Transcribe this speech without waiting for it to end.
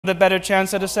the better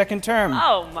chance at a second term.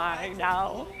 Oh my,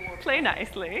 now. Play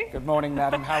nicely. Good morning,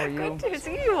 madam. How are you? Good to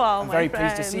see you all, I'm my very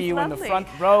friends. pleased to see you in the Lovely. front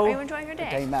row. Are you enjoying your day?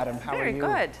 Good day, madam. How are you?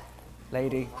 Very good.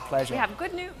 Lady, pleasure. We have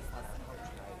good news.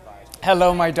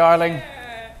 Hello, my darling.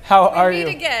 How are you?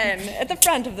 Meet again at the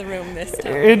front of the room this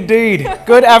time. Indeed.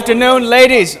 Good afternoon,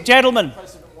 ladies, gentlemen.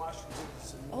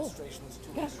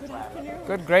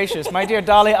 Good gracious. My dear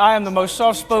Dolly, I am the most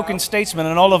soft-spoken statesman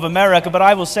in all of America, but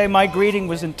I will say my greeting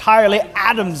was entirely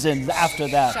Adamson after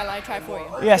that. Shall I try for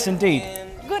you? Yes, indeed.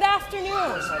 Good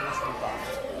afternoon.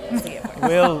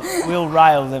 We'll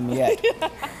rile them yet.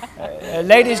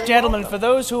 Ladies, gentlemen, for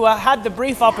those who had the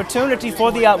brief opportunity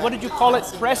for the, what did you call it,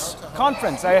 press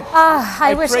conference.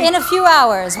 I wish in a few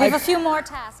hours. We have a few more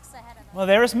tasks ahead of us. Well,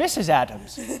 there is Mrs.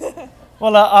 Adams.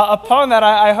 Well, upon that,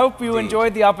 I hope you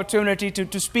enjoyed the opportunity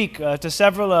to speak to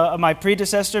several of my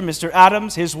predecessors, Mr.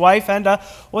 Adams, his wife, and,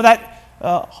 well, that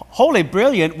wholly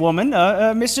brilliant woman,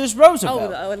 Mrs.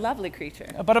 Roosevelt. Oh, a lovely creature.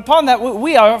 But upon that,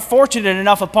 we are fortunate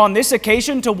enough upon this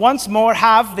occasion to once more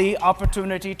have the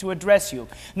opportunity to address you.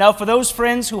 Now, for those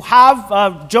friends who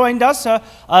have joined us,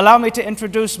 allow me to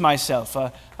introduce myself.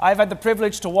 I've had the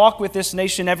privilege to walk with this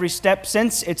nation every step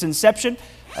since its inception,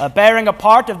 bearing a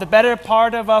part of the better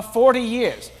part of 40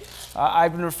 years.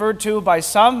 I've been referred to by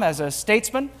some as a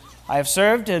statesman. I have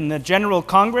served in the General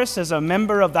Congress as a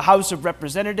member of the House of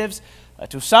Representatives.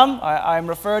 To some, I am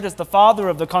referred as the father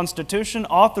of the Constitution,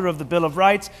 author of the Bill of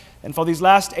Rights, and for these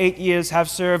last 8 years have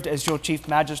served as your Chief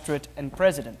Magistrate and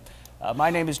President.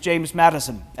 My name is James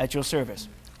Madison, at your service.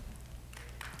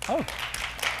 Oh,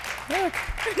 look.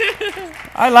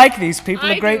 I like these people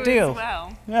a great deal. As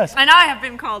well. Yes. And I have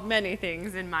been called many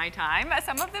things in my time,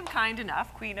 some of them kind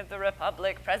enough, Queen of the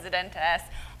Republic, Presidentess,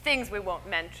 things we won't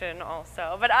mention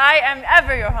also. But I am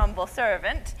ever your humble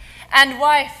servant and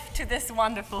wife to this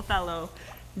wonderful fellow,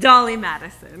 Dolley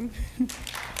Madison.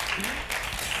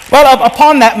 Well,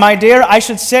 upon that, my dear, I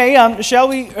should say, shall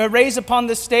we raise upon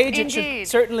the stage? Indeed. It should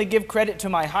certainly give credit to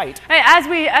my height. Hey, as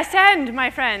we ascend, my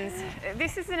friends,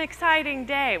 this is an exciting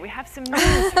day. We have some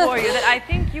news for you that I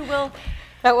think you will.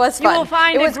 That was fun. You will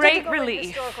find It a was good to great go into relief.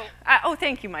 historical. Oh,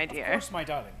 thank you, my dear. Of course, my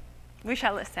darling. We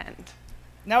shall ascend.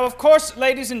 Now, of course,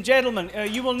 ladies and gentlemen,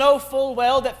 you will know full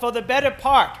well that for the better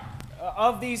part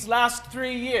of these last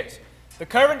 3 years, the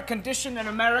current condition in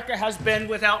America has been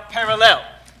without parallel.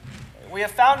 We have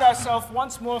found ourselves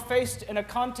once more faced in a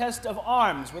contest of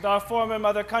arms with our former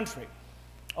mother country.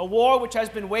 A war which has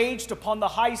been waged upon the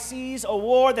high seas, a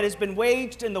war that has been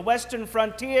waged in the western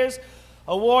frontiers,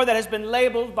 a war that has been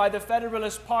labeled by the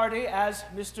Federalist Party as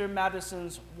Mr.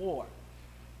 Madison's War.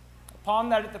 Upon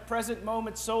that, at the present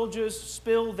moment, soldiers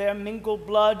spill their mingled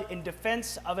blood in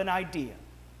defense of an idea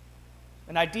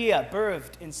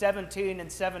birthed in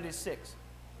 1776,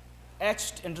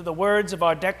 etched into the words of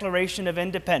our Declaration of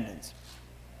Independence.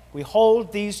 We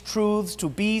hold these truths to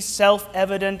be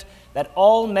self-evident that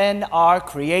all men are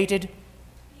created.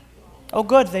 Oh,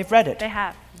 good, they've read it. They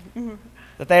have.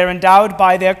 That they are endowed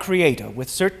by their Creator with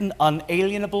certain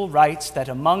unalienable rights, that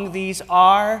among these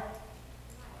are.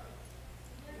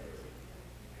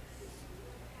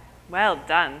 Well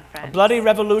done, friend. A bloody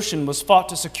revolution was fought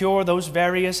to secure those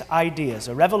various ideas,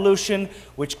 a revolution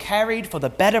which carried for the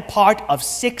better part of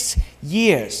 6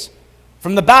 years.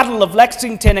 From the Battle of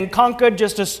Lexington and Concord,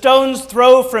 just a stone's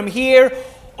throw from here,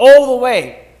 all the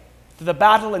way to the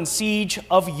battle and siege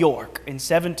of York in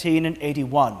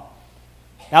 1781.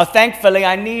 Now, thankfully,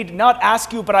 I need not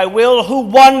ask you, but I will, who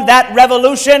won that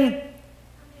revolution?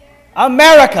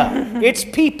 America, its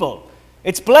people.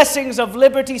 Its blessings of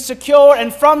liberty secure,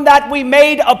 and from that we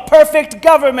made a perfect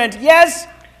government. Yes?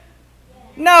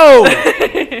 No.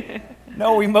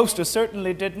 No, we most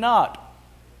certainly did not.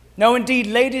 No, indeed,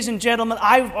 ladies and gentlemen,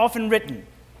 I've often written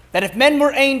that if men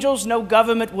were angels, no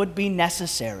government would be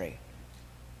necessary.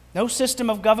 No system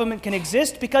of government can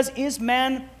exist because is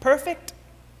man perfect?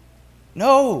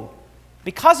 No.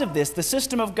 Because of this, the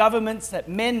system of governments that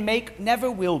men make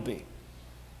never will be.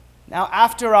 Now,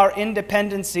 after our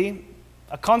independency,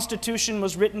 a constitution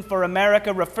was written for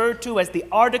America referred to as the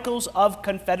Articles of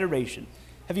Confederation.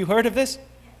 Have you heard of this?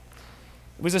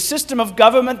 It was a system of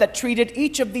government that treated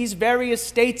each of these various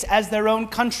states as their own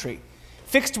country,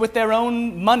 fixed with their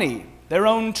own money, their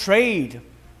own trade,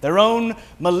 their own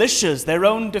militias, their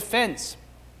own defense.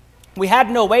 We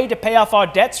had no way to pay off our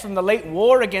debts from the late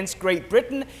war against Great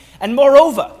Britain, and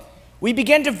moreover, we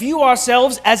began to view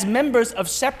ourselves as members of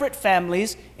separate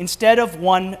families instead of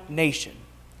one nation.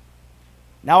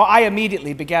 Now, I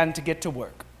immediately began to get to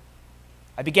work.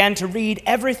 I began to read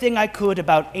everything I could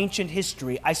about ancient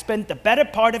history. I spent the better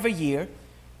part of a year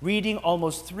reading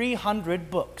almost 300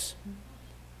 books.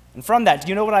 And from that, do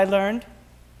you know what I learned?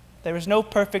 there is no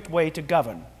perfect way to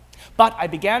govern. But I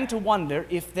began to wonder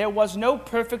if there was no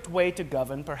perfect way to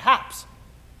govern, perhaps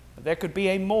there could be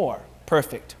a more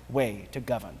perfect way to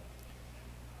govern.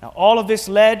 Now, all of this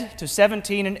led to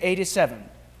 1787,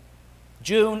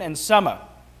 June and summer,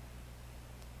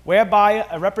 whereby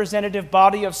a representative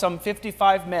body of some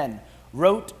 55 men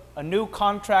wrote a new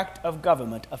contract of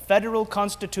government, a federal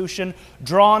constitution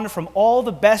drawn from all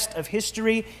the best of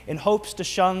history in hopes to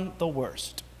shun the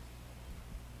worst.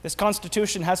 This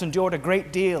constitution has endured a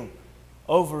great deal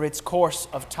over its course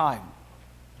of time.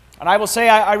 And I will say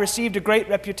I received a great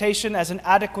reputation as an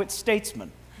adequate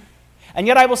statesman. And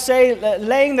yet I will say,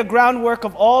 laying the groundwork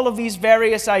of all of these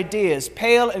various ideas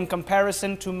pale in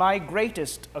comparison to my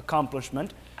greatest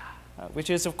accomplishment, which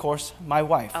is, of course, my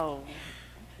wife. Oh,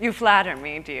 you flatter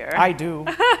me, dear. I do.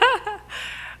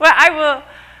 Well,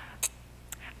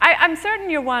 I'm certain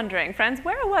you're wondering, friends,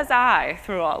 where was I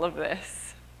through all of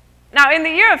this? Now, in the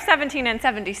year of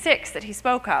 1776 that he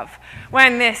spoke of,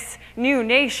 when this new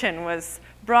nation was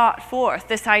brought forth,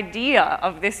 this idea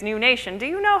of this new nation, do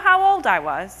you know how old I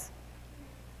was?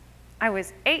 I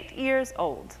was 8 years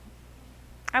old.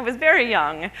 I was very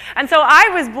young. And so I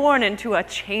was born into a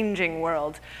changing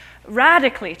world,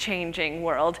 radically changing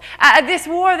world. This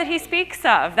war that he speaks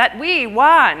of, that we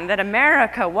won, that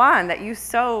America won, that you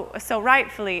so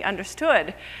rightfully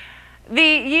understood. The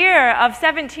year of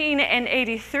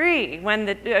 1783, when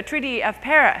the Treaty of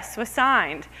Paris was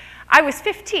signed, I was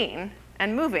 15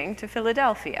 and moving to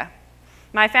Philadelphia.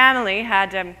 My family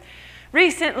had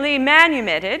recently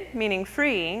manumitted, meaning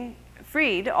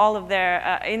freed all of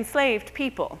their enslaved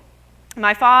people.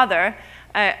 My father,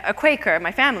 a Quaker,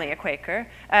 my family a Quaker,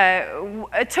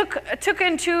 took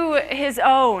into his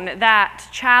own that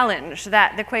challenge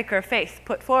that the Quaker faith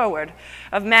put forward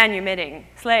of manumitting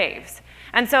slaves.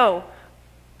 And so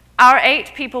our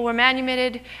 8 people were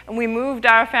manumitted, and we moved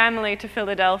our family to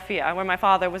Philadelphia, where my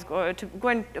father was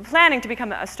planning to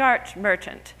become a starch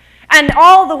merchant. And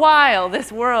all the while,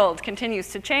 this world continues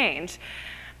to change.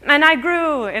 And I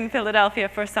grew in Philadelphia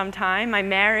for some time. I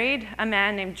married a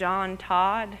man named John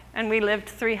Todd, and we lived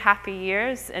 3 happy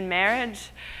years in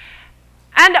marriage.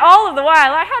 And all of the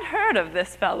while, I had heard of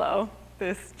this fellow,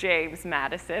 this James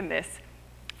Madison, this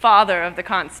father of the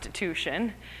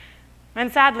Constitution.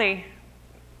 And sadly,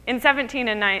 in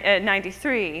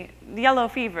 1793, the yellow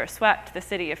fever swept the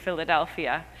city of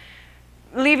Philadelphia,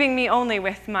 leaving me only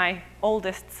with my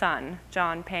oldest son,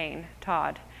 John Payne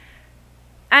Todd.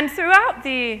 And throughout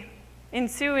the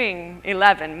ensuing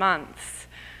 11 months,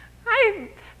 I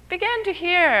began to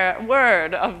hear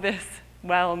word of this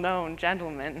well-known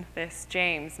gentleman, this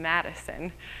James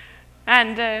Madison.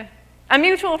 And a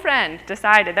mutual friend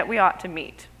decided that we ought to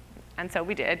meet. And so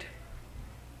we did.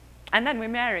 And then we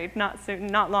married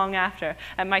not long after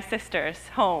at my sister's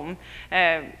home.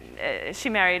 She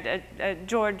married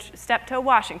George Steptoe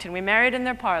Washington. We married in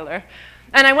their parlor.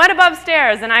 And I went above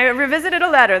stairs and I revisited a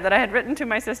letter that I had written to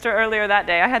my sister earlier that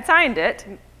day. I had signed it,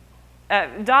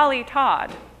 Dolley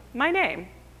Todd, my name.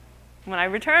 When I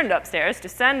returned upstairs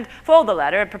to fold the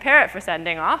letter and prepare it for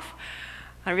sending off,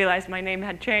 I realized my name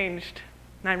had changed.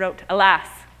 And I wrote, alas,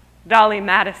 Dolley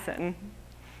Madison.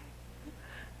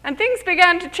 And things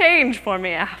began to change for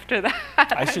me after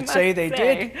that. I should say they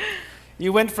did.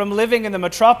 You went from living in the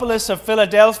metropolis of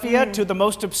Philadelphia to the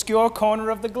most obscure corner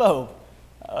of the globe.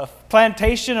 A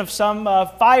plantation of some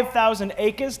 5,000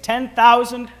 acres,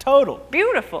 10,000 total.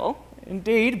 Beautiful.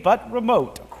 Indeed, but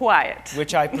remote. Quiet.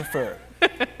 Which I prefer.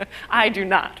 I do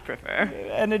not prefer.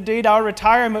 And indeed, our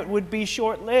retirement would be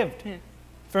short-lived. Yeah.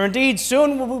 For indeed,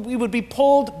 soon we would be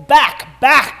pulled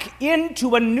back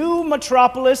into a new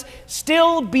metropolis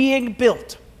still being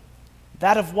built,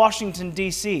 that of Washington,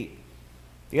 D.C.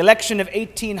 The election of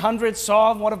 1800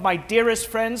 saw one of my dearest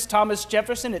friends, Thomas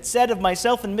Jefferson. It said of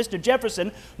myself and Mr.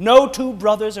 Jefferson, no 2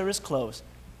 brothers are as close.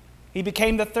 He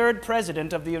became the 3rd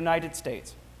president of the United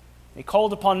States. He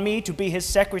called upon me to be his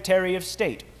Secretary of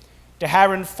State, to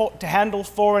handle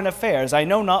foreign affairs. I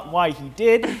know not why he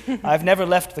did. I've never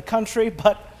left the country,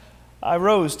 but I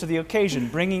rose to the occasion,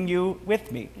 bringing you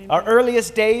with me. Our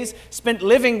earliest days spent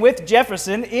living with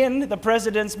Jefferson in the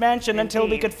president's mansion until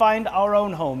we could find our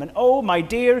own home. And oh, my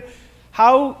dear,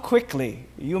 how quickly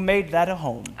you made that a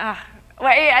home.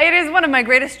 Well, it is one of my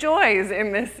greatest joys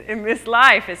in this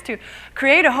life, is to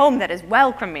create a home that is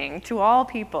welcoming to all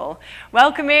people,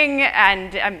 welcoming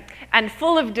and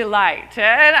full of delight.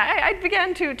 And I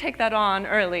began to take that on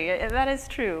early. That is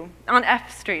true. On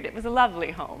F Street, it was a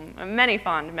lovely home. Many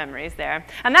fond memories there.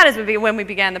 And that is when we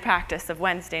began the practice of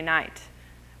Wednesday night.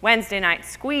 Wednesday night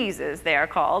squeezes, they are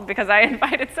called, because I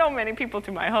invited so many people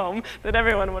to my home that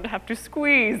everyone would have to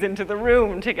squeeze into the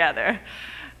room together.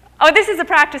 Oh, this is a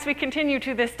practice we continue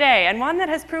to this day, and one that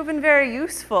has proven very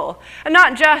useful, and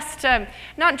not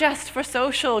just for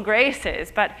social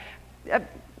graces, but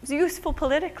useful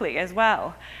politically as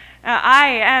well. I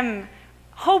am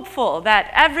hopeful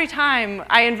that every time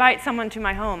I invite someone to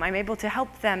my home, I'm able to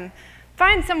help them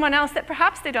find someone else that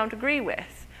perhaps they don't agree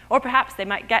with, or perhaps they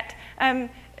might get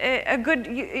a good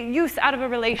use out of a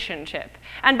relationship.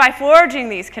 And by forging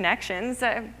these connections,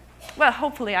 well,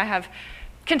 hopefully I have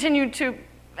continued to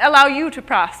allow you to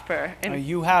prosper in politics.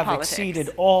 You have exceeded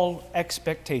all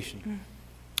expectation.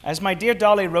 As my dear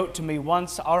Dolly wrote to me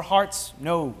once, our hearts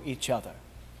know each other.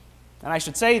 And I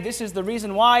should say this is the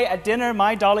reason why at dinner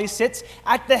my Dolly sits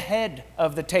at the head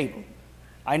of the table.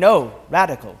 I know,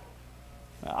 radical.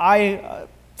 I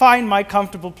find my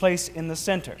comfortable place in the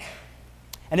center.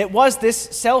 And it was this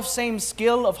self-same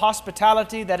skill of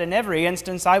hospitality that in every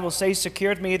instance, I will say,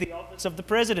 secured me the office of the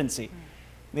presidency.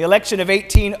 In the election of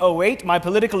 1808, my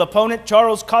political opponent,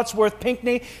 Charles Cotsworth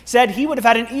Pinckney, said he would have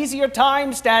had an easier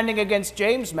time standing against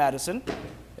James Madison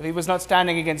if he was not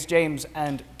standing against James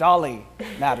and Dolley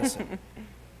Madison.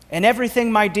 In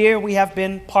everything, my dear, we have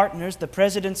been partners. The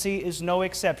presidency is no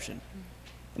exception.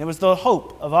 And it was the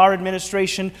hope of our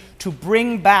administration to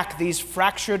bring back these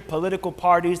fractured political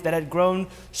parties that had grown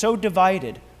so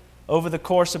divided over the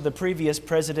course of the previous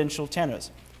presidential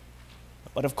tenures.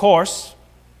 But of course,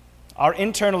 our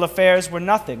internal affairs were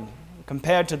nothing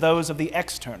compared to those of the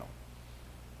external.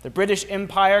 The British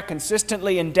Empire,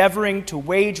 consistently endeavoring to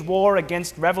wage war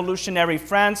against revolutionary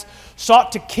France,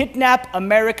 sought to kidnap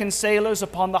American sailors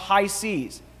upon the high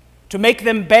seas, to make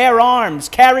them bear arms,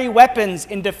 carry weapons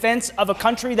in defense of a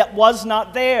country that was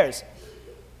not theirs.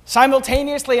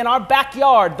 Simultaneously, in our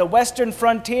backyard, the western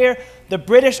frontier, the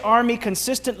British Army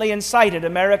consistently incited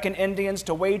American Indians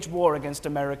to wage war against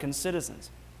American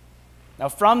citizens. Now,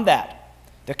 from that,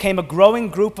 there came a growing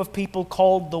group of people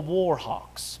called the war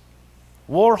hawks.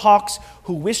 War hawks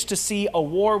who wished to see a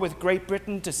war with Great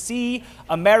Britain, to see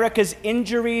America's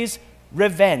injuries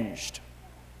revenged.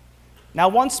 Now,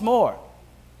 once more,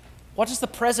 what does the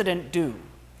president do?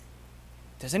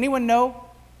 Does anyone know?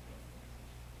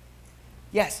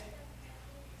 Yes.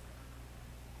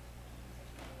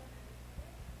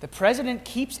 The president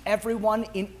keeps everyone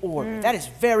in order. That is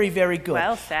very, very good.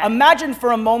 Well said. Imagine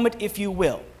for a moment, if you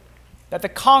will, that the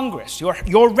Congress,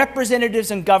 your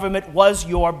representatives in government, was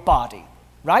your body,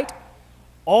 right?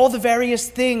 All the various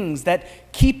things that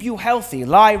keep you healthy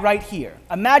lie right here.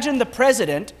 Imagine the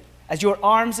president as your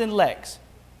arms and legs.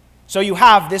 So you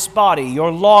have this body,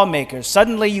 your lawmakers.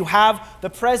 Suddenly you have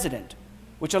the president,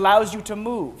 which allows you to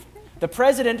move. The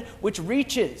president, which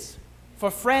reaches for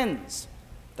friends.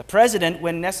 The president,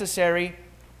 when necessary,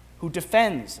 who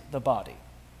defends the body.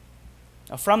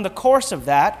 Now, from the course of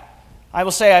that, I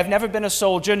will say I've never been a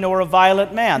soldier nor a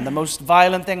violent man. The most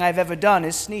violent thing I've ever done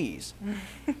is sneeze.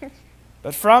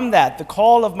 But from that, the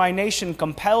call of my nation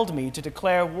compelled me to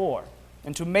declare war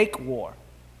and to make war.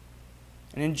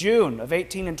 And in June of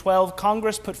 1812,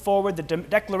 Congress put forward the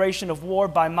declaration of war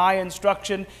by my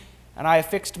instruction, and I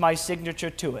affixed my signature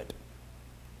to it.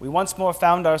 We once more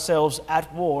found ourselves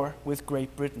at war with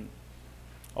Great Britain.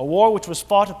 A war which was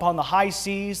fought upon the high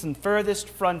seas and furthest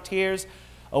frontiers,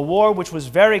 a war which was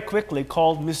very quickly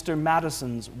called Mr.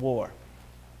 Madison's War.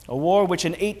 A war which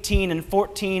in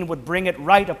 1814 would bring it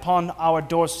right upon our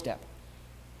doorstep.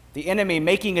 The enemy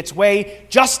making its way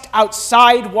just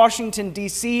outside Washington,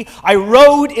 D.C., I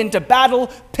rode into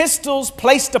battle, pistols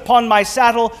placed upon my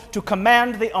saddle to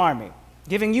command the army,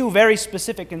 giving you very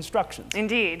specific instructions.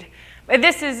 Indeed.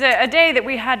 This is a day that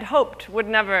we had hoped would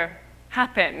never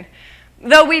happen,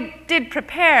 though we did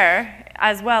prepare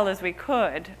as well as we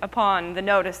could upon the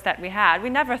notice that we had. We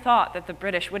never thought that the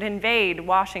British would invade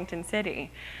Washington City.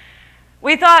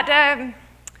 We thought that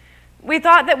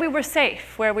we were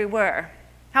safe where we were.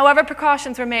 However,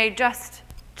 precautions were made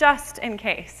just in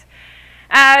case.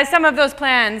 Some of those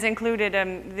plans included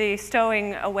the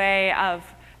stowing away of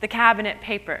the cabinet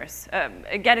papers,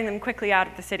 getting them quickly out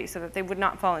of the city so that they would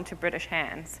not fall into British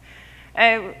hands.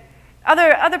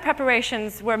 Other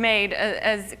preparations were made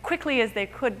as quickly as they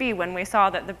could be when we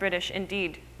saw that the British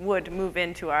indeed would move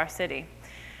into our city.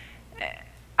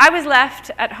 I was left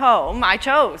at home. I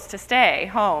chose to stay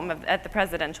home at the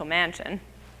presidential mansion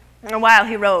while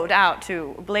he rode out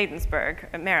to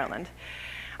Bladensburg, Maryland.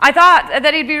 I thought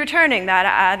that he'd be returning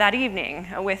that evening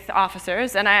with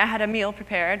officers, and I had a meal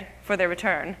prepared for their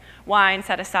return, wine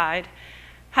set aside,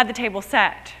 had the table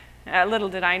set. Little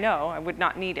did I know I would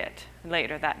not need it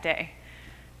later that day.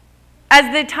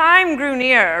 As the time grew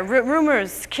near,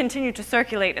 rumors continued to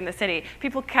circulate in the city.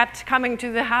 People kept coming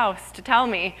to the house to tell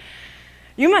me,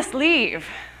 "You must leave.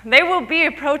 They will be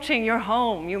approaching your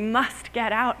home. You must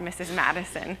get out, Mrs.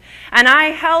 Madison. And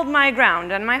I held my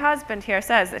ground, and my husband here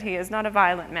says that he is not a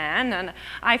violent man, and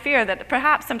I fear that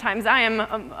perhaps sometimes I am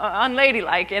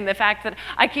unladylike in the fact that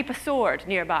I keep a sword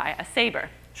nearby, a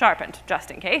saber, sharpened, just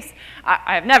in case.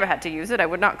 I have never had to use it. I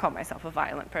would not call myself a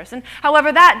violent person.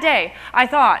 However, that day, I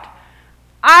thought,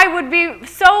 I would be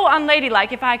so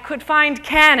unladylike if I could find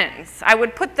cannons. I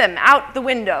would put them out the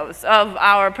windows of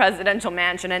our presidential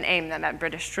mansion and aim them at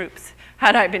British troops,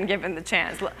 had I been given the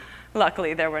chance.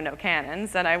 Luckily, there were no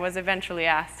cannons, and I was eventually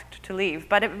asked to leave.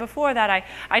 But before that,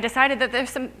 I decided that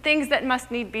there's some things that must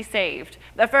need be saved.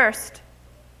 The first,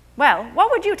 well,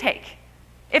 what would you take?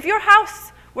 If your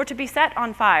house were to be set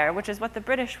on fire, which is what the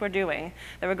British were doing,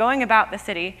 they were going about the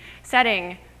city,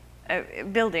 setting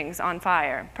buildings on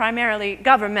fire, primarily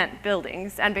government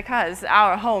buildings, and because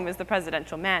our home is the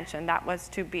presidential mansion, that was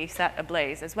to be set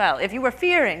ablaze as well. If you were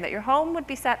fearing that your home would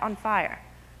be set on fire,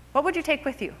 what would you take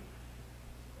with you?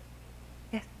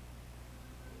 Yes?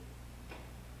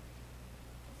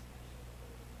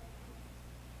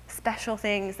 Special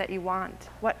things that you want.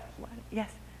 What?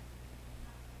 Yes?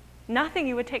 Nothing,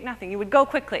 you would take nothing. You would go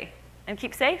quickly and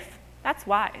keep safe? That's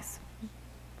wise.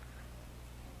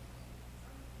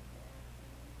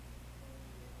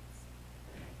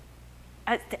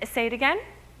 Say it again.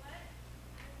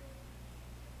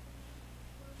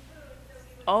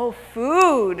 Oh,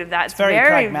 food. That's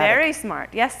very, very smart.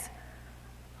 Yes?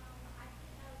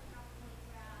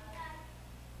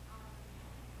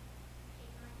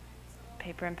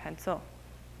 Paper and pencil.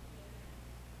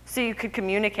 So you could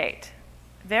communicate.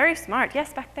 Very smart.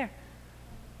 Yes, back there.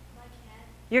 My cat.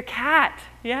 Your cat.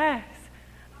 Yes.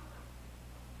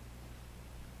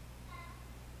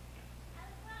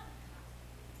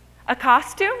 A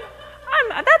costume?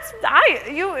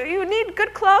 You need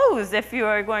good clothes if you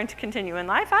are going to continue in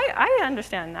life. I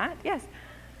understand that, yes.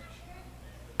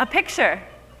 A picture.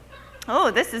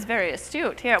 Oh, this is very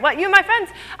astute here. Well, you, my friends,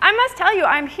 I must tell you,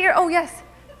 I'm here. Oh, yes.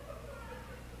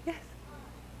 Yes.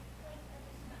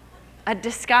 A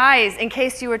disguise in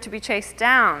case you were to be chased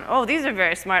down. Oh, these are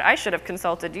very smart. I should have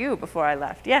consulted you before I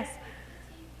left. Yes.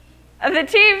 The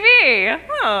TV.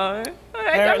 Oh,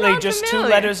 apparently just two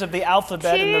letters of the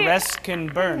alphabet and the rest can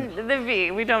burn. The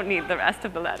V. We don't need the rest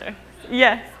of the letter.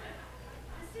 Yes. A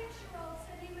 6-year-old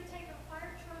said he would take a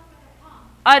fire truck with a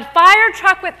pump. A fire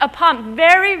truck with a pump.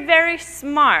 Very, very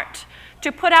smart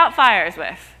to put out fires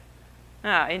with.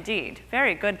 Ah, indeed.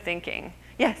 Very good thinking.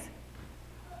 Yes.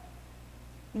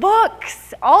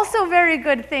 Books, also very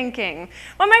good thinking.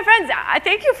 Well, my friends, I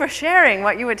thank you for sharing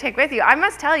what you would take with you. I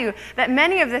must tell you that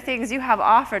many of the things you have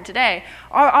offered today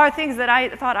are things that I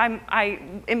thought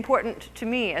important to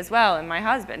me as well and my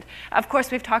husband. Of course,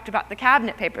 we've talked about the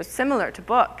cabinet papers, similar to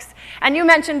books. And you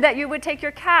mentioned that you would take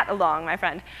your cat along, my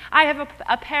friend. I have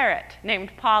a parrot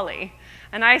named Polly.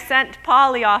 And I sent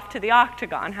Polly off to the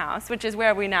Octagon House, which is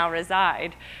where we now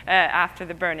reside after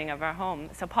the burning of our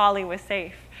home. So Polly was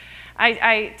safe.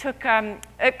 I took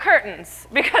curtains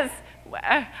because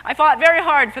I fought very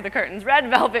hard for the curtains, red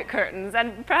velvet curtains,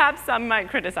 and perhaps some might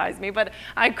criticize me, but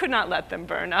I could not let them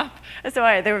burn up.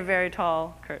 So they were very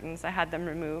tall curtains. I had them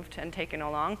removed and taken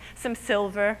along. Some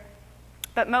silver,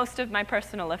 but most of my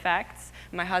personal effects,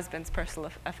 my husband's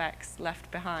personal effects, left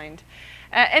behind.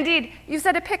 Indeed, you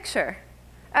said a picture.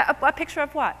 A picture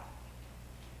of what?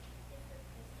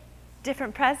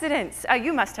 Different presidents.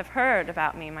 You must have heard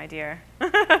about me, my dear.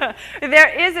 There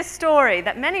is a story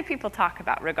that many people talk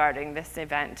about regarding this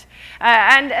event.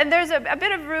 And there's a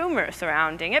bit of rumor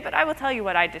surrounding it, but I will tell you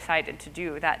what I decided to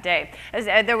do that day.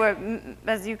 I've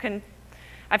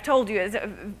told you, it's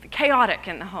chaotic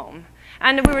in the home.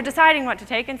 And we were deciding what to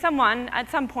take, and someone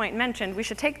at some point mentioned we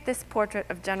should take this portrait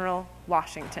of General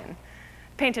Washington,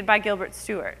 painted by Gilbert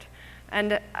Stuart.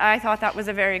 And I thought that was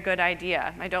a very good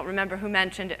idea. I don't remember who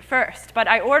mentioned it first, but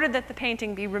I ordered that the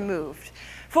painting be removed.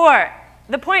 For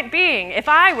the point being, if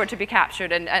I were to be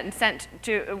captured and sent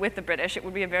with the British, it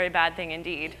would be a very bad thing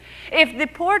indeed. If the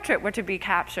portrait were to be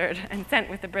captured and sent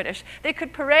with the British, they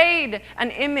could parade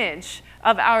an image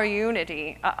of our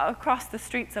unity across the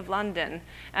streets of London,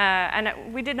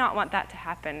 and we did not want that to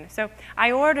happen. So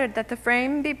I ordered that the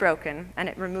frame be broken and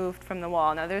it removed from the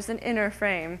wall. Now there's an inner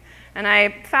frame, and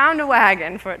I found a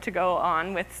wagon for it to go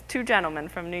on with 2 gentlemen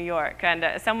from New York,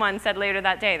 and someone said later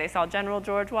that day they saw General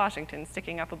George Washington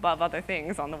sticking up above other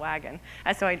things on the wagon.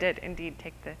 And so I did indeed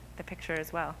take the picture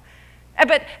as well.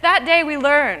 But that day we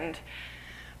learned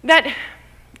that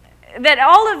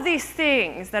all of these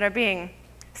things that are being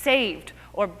saved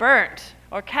or burnt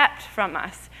or kept from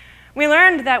us, we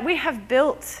learned that we have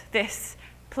built this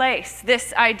place,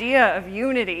 this idea of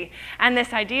unity and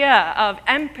this idea of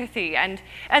empathy. And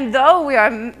though we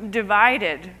are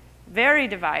divided, very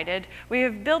divided, we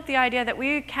have built the idea that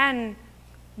we can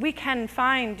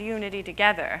find unity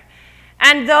together.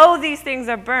 And though these things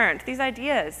are burnt, these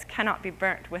ideas cannot be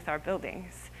burnt with our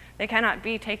buildings. They cannot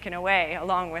be taken away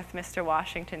along with Mr.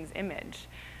 Washington's image.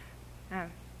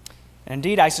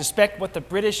 Indeed, I suspect what the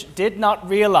British did not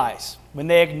realize when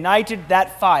they ignited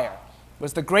that fire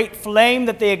was the great flame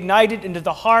that they ignited into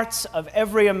the hearts of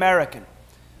every American.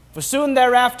 For soon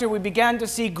thereafter, we began to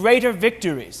see greater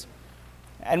victories.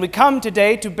 And we come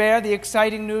today to bear the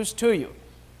exciting news to you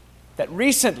that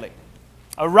recently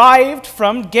arrived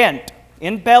from Ghent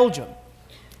in Belgium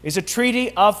is a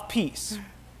treaty of peace,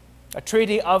 a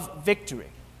treaty of victory.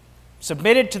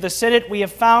 Submitted to the Senate, we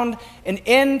have found an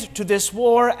end to this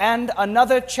war and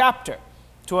another chapter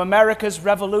to America's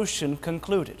revolution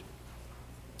concluded.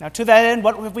 Now, to that end,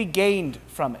 what have we gained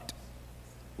from it?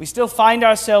 We still find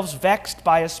ourselves vexed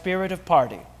by a spirit of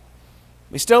party.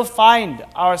 We still find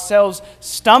ourselves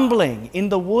stumbling in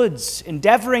the woods,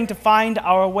 endeavoring to find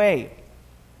our way.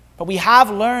 But we have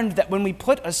learned that when we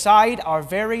put aside our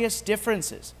various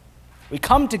differences, we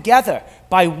come together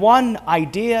by one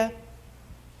idea.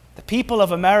 The people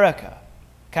of America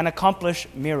can accomplish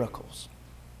miracles.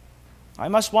 I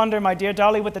must wonder, my dear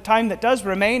Dolly, with the time that does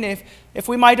remain, if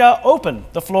we might open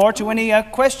the floor to any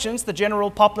questions the general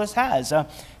populace has.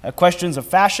 Questions of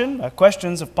fashion,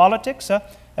 questions of politics,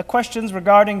 questions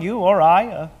regarding you or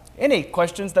I, any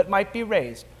questions that might be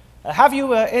raised. Have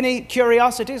you any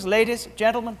curiosities, ladies,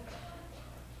 gentlemen?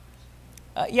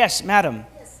 Yes, madam.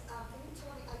 Yes, can you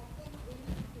tell me, I think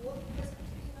we were the President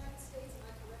of the United States, am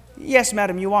I correct? Yes,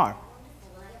 madam, you are.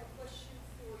 Wonderful. I have a question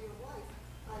for your wife.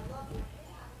 I love your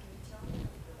hat. Can you tell me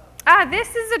about it?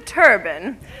 This is a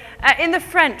turban. In the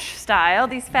French style,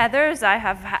 these feathers I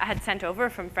had sent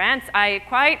over from France. I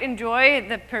quite enjoy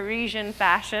the Parisian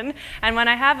fashion, and when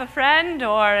I have a friend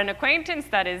or an acquaintance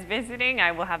that is visiting,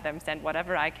 I will have them send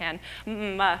whatever I can,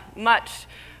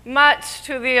 much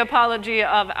to the apology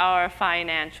of our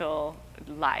financial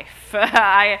life.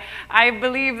 I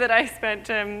believe that I spent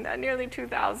nearly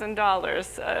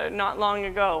 $2,000 not long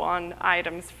ago on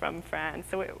items from France,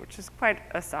 which is quite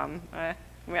a sum.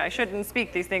 I shouldn't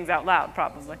speak these things out loud,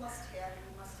 probably.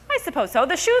 I suppose so.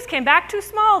 The shoes came back too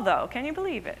small, though. Can you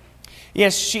believe it?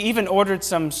 Yes, she even ordered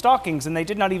some stockings, and they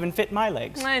did not even fit my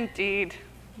legs. Indeed.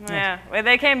 Yeah, well,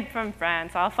 they came from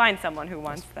France. I'll find someone who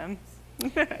wants them.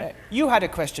 You had a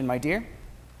question, my dear.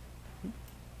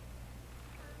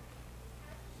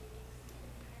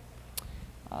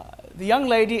 The young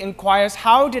lady inquires,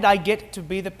 how did I get to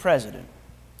be the president?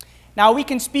 Now, we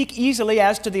can speak easily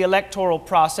as to the electoral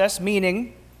process,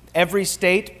 meaning every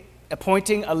state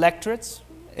appointing electorates,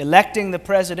 electing the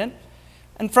president.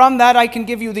 And from that, I can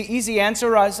give you the easy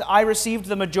answer as I received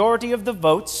the majority of the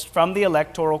votes from the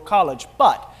Electoral College.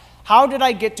 But how did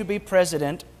I get to be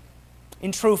president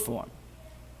in true form?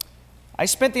 I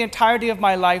spent the entirety of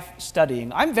my life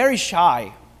studying. I'm very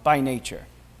shy by nature,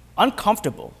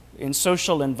 uncomfortable in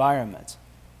social environments.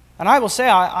 And I will say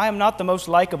I am not the most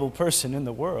likable person in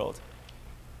the world.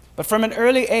 But from an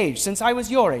early age, since I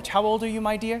was your age, how old are you,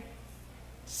 my dear?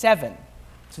 7.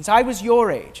 Since I was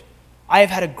your age, I have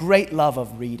had a great love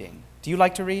of reading. Do you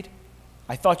like to read?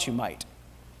 I thought you might.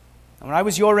 And when I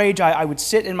was your age, I would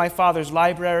sit in my father's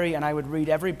library and I would read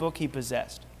every book he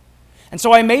possessed. And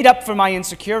so I made up for my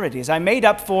insecurities. I made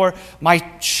up for my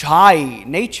shy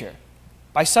nature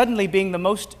by suddenly being the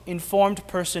most informed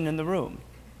person in the room.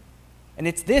 And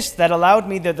it's this that allowed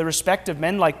me the respect of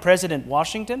men like President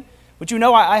Washington, which you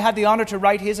know I had the honor to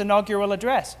write his inaugural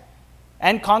address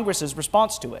and Congress's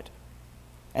response to it,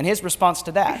 and his response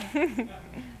to that.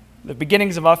 The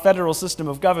beginnings of our federal system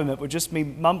of government were just me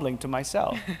mumbling to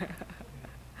myself.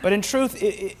 But in truth,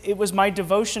 it was my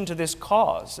devotion to this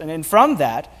cause, and from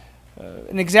that,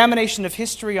 an examination of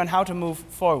history on how to move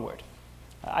forward.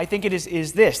 I think it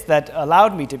is this that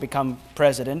allowed me to become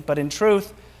president, but in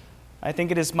truth, I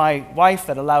think it is my wife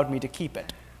that allowed me to keep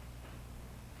it.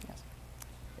 Yes,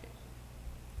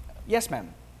 yes,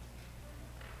 ma'am.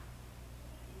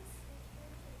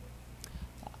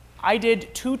 I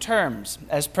did 2 terms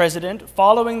as president,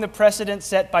 following the precedent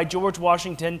set by George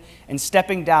Washington and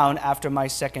stepping down after my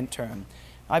 2nd term.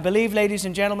 I believe, ladies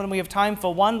and gentlemen, we have time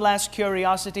for one last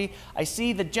curiosity. I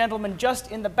see the gentleman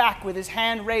just in the back with his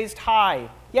hand raised high.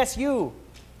 Yes, you.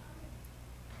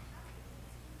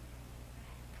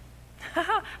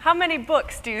 How many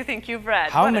books do you think you've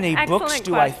read? How many books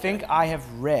do I think I have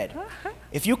read?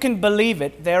 If you can believe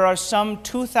it, there are some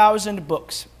 2,000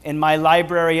 books in my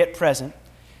library at present,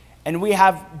 and we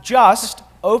have just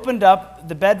opened up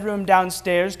the bedroom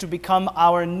downstairs to become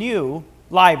our new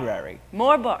library.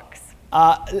 More books.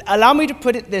 Allow me to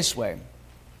put it this way.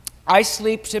 I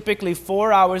sleep typically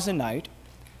 4 hours a night,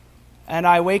 and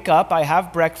I wake up, I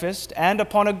have breakfast, and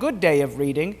upon a good day of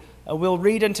reading, we'll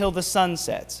read until the sun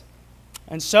sets.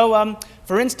 And so,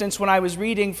 for instance, when I was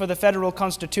reading for the Federal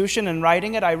Constitution and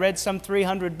writing it, I read some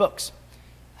 300 books.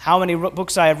 How many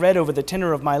books I have read over the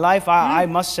tenure of my life, I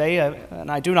must say, and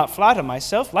I do not flatter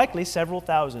myself, likely several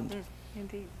thousand.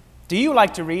 Indeed. Do you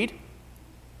like to read?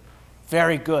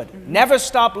 Very good. Never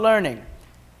stop learning.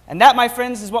 And that, my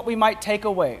friends, is what we might take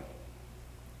away.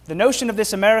 The notion of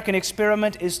this American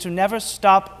experiment is to never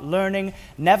stop learning,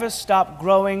 never stop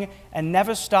growing, and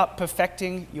never stop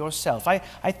perfecting yourself. I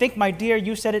think, my dear,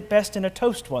 you said it best in a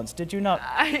toast once, did you not?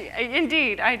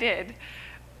 Indeed, I did.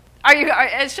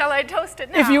 Shall I toast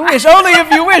it now? If you wish, only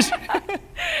if you wish.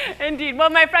 Indeed. Well,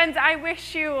 my friends, I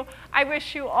wish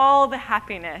you all the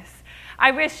happiness. I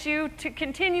wish you to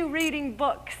continue reading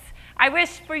books. I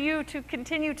wish for you to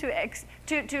continue to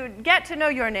get to know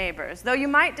your neighbors. Though you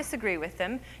might disagree with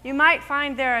them, you might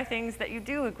find there are things that you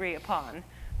do agree upon.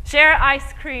 Share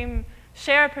ice cream,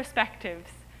 share perspectives.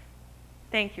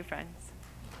 Thank you, friends.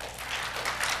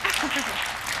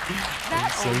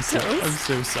 I'm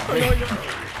so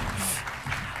sorry.